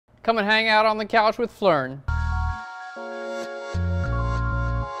Come and hang out on the couch with Flern.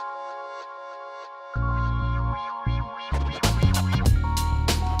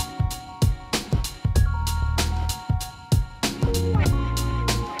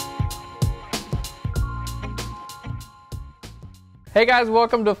 Hey guys,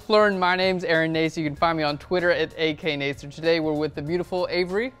 welcome to Flern. My name's Aaron Nace. You can find me on Twitter at AKNacer. Today we're with the beautiful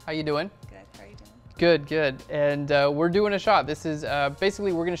Avery. How you doing? Good. How are you doing? Good, good. And we're doing a shot. This is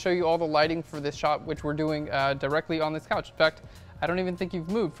basically we're going to show you all the lighting for this shot, which we're doing directly on this couch. In fact, I don't even think you've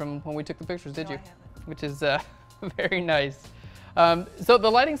moved from when we took the pictures, did you? I haven't. Which is very nice. So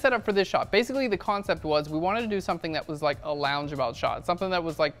the lighting setup for this shot, basically the concept was we wanted to do something that was like a loungeabout shot, something that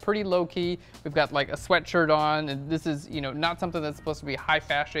was like pretty low key. We've got like a sweatshirt on, and this is, you know, not something that's supposed to be high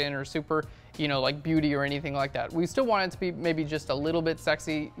fashion or super, you know, like beauty or anything like that. We still want it to be maybe just a little bit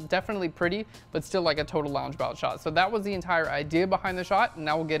sexy, definitely pretty, but still like a total loungeabout shot. So that was the entire idea behind the shot. And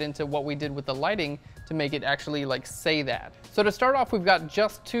now we'll get into what we did with the lighting to make it actually like say that. So to start off, we've got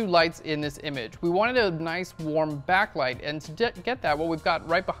just two lights in this image. We wanted a nice warm backlight, and to get that, what we've got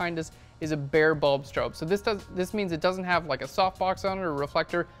right behind us is a bare bulb strobe. So this means it doesn't have like a softbox on it or a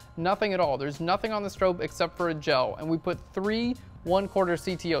reflector, nothing at all. There's nothing on the strobe except for a gel, and we put 3 1/4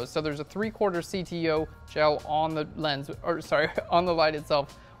 CTOs. So there's a 3/4 CTO gel on the lens, or sorry, on the light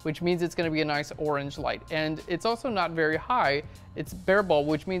itself, which means it's going to be a nice orange light. And it's also not very high. It's bare bulb,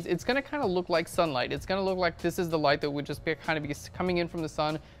 which means it's going to kind of look like sunlight. It's going to look like this is the light that would just be kind of be coming in from the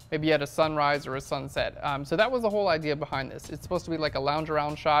sun, maybe at a sunrise or a sunset. So that was the whole idea behind this. It's supposed to be like a lounge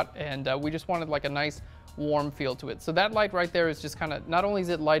around shot, and we just wanted like a nice warm feel to it. So that light right there is just kind of, not only is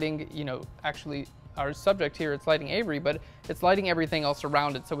it lighting, you know, actually our subject here, it's lighting Avery, but it's lighting everything else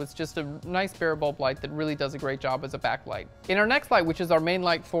around it. So it's just a nice bare bulb light that really does a great job as a backlight. In our next light, which is our main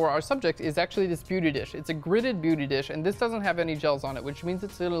light for our subject, is actually this beauty dish. It's a gridded beauty dish, and this doesn't have any gels on it, which means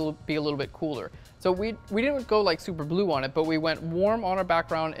it's gonna be a little bit cooler. So we didn't go like super blue on it, but we went warm on our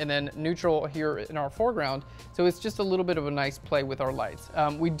background and then neutral here in our foreground. So it's just a little bit of a nice play with our lights.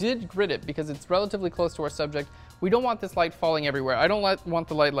 We did grid it because it's relatively close to our subject. We don't want this light falling everywhere. I don't want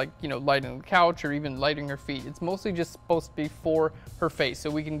the light like, you know, lighting the couch or even lighting her feet. It's mostly just supposed to be for her face.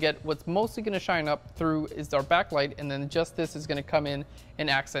 So we can get what's mostly gonna shine up through is our backlight, and then just this is gonna come in and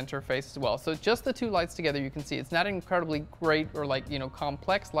accent her face as well. So just the two lights together, you can see it's not an incredibly great or like, you know,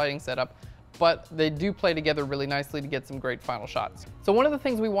 complex lighting setup, but they do play together really nicely to get some great final shots. So one of the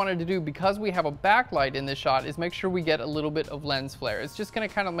things we wanted to do, because we have a backlight in this shot, is make sure we get a little bit of lens flare. It's just gonna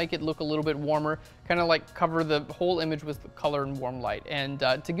kind of make it look a little bit warmer, kind of like cover the whole image with color and warm light. And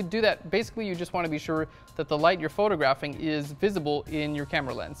to do that, basically you just wanna be sure that the light you're photographing is visible in your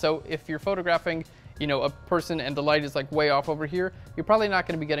camera lens. So if you're photographing, you know, a person and the light is like way off over here, you're probably not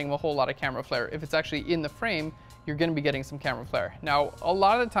gonna be getting a whole lot of camera flare. If it's actually in the frame, you're gonna be getting some camera flare. Now, a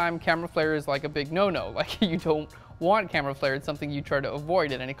lot of the time, camera flare is like a big no-no. Like, you don't want camera flare. It's something you try to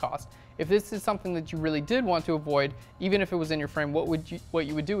avoid at any cost. If this is something that you really did want to avoid, even if it was in your frame, what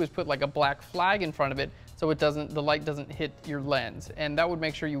you would do is put like a black flag in front of it so the light doesn't hit your lens, and that would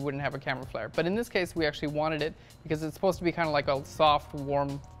make sure you wouldn't have a camera flare. But in this case, we actually wanted it because it's supposed to be kind of like a soft,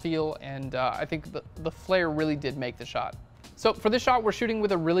 warm feel, and I think the flare really did make the shot. So for this shot, we're shooting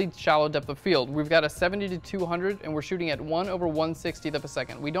with a really shallow depth of field. We've got a 70 to 200, and we're shooting at 1/160th of a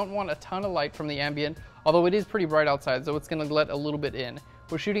second. We don't want a ton of light from the ambient, although it is pretty bright outside, so it's gonna let a little bit in.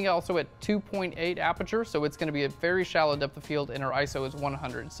 We're shooting also at 2.8 aperture, so it's gonna be a very shallow depth of field, and our ISO is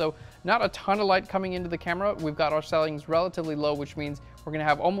 100. So not a ton of light coming into the camera. We've got our settings relatively low, which means we're gonna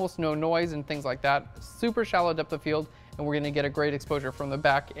have almost no noise and things like that. Super shallow depth of field, and we're gonna get a great exposure from the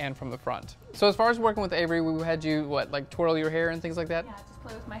back and from the front. So as far as working with Avery, we had you, what, like twirl your hair and things like that? Yeah, just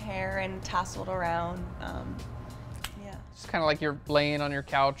play with my hair and tassel it around. Yeah. Just kind of like you're laying on your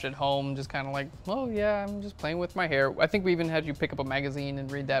couch at home, just kind of like, oh yeah, I'm just playing with my hair. I think we even had you pick up a magazine and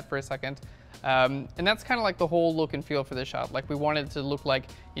read that for a second. And that's kind of like the whole look and feel for this shot. Like we wanted it to look like,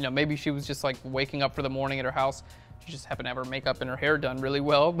 you know, maybe she was just like waking up for the morning at her house. She just happened to have her makeup and her hair done really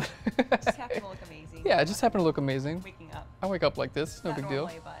well. Just happened to look amazing. Yeah, it just happened to look amazing. Waking up. I wake up like this, no big deal.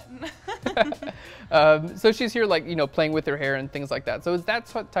 But So she's here like, you know, playing with her hair and things like that. So it's that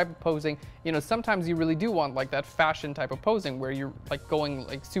type of posing. You know, sometimes you really do want like that fashion type of posing where you're like going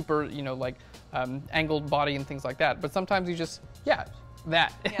like super, you know, like angled body and things like that. But sometimes you just, yeah,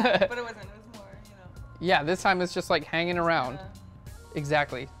 that. Yeah, but it wasn't. It was more, you know. Yeah, this time it's just like hanging around. Kinda...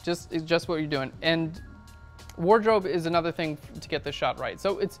 Exactly. It's just what you're doing. And wardrobe is another thing to get this shot right.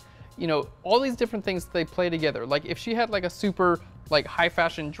 So you know, all these different things, they play together. Like if she had like a super like high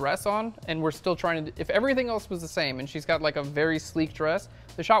fashion dress on and we're still trying to, if everything else was the same and she's got like a very sleek dress,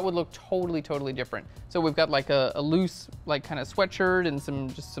 the shot would look totally different. So we've got like a loose like kind of sweatshirt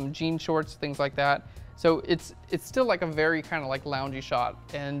and just some jean shorts, things like that. So it's still like a very kind of like loungy shot,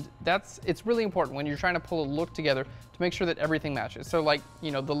 and it's really important when you're trying to pull a look together to make sure that everything matches. So like,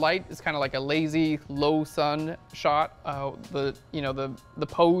 you know, the light is kind of like a lazy low sun shot. The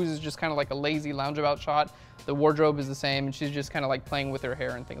pose is just kind of like a lazy loungeabout shot. The wardrobe is the same, and she's just kind of like playing with her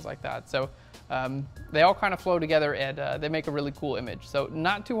hair and things like that. So they all kind of flow together, and they make a really cool image. So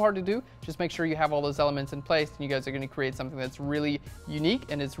not too hard to do. Just make sure you have all those elements in place, and you guys are going to create something that's really unique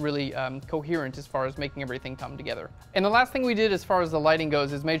and it's really coherent as far as making everything come together. And the last thing we did as far as the lighting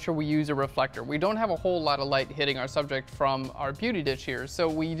goes is made sure we use a reflector. We don't have a whole lot of light hitting our subject from our beauty dish here, so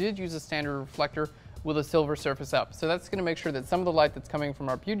we did use a standard reflector with a silver surface up. So that's going to make sure that some of the light that's coming from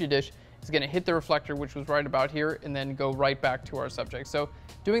our beauty dish is going to hit the reflector, which was right about here, and then go right back to our subject. So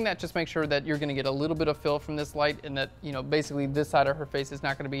doing that just make sure that you're going to get a little bit of fill from this light, and that, you know, basically this side of her face is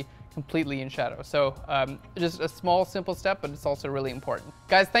not going to be completely in shadow. So just a small, simple step, but it's also really important.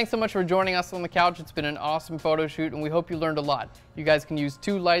 Guys, thanks so much for joining us on the couch. It's been an awesome photo shoot, and we hope you learned a lot. You guys can use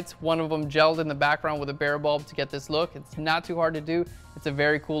 2 lights, one of them gelled in the background with a bare bulb to get this look. It's not too hard to do. It's a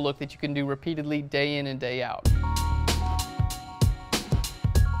very cool look that you can do repeatedly day in and day out.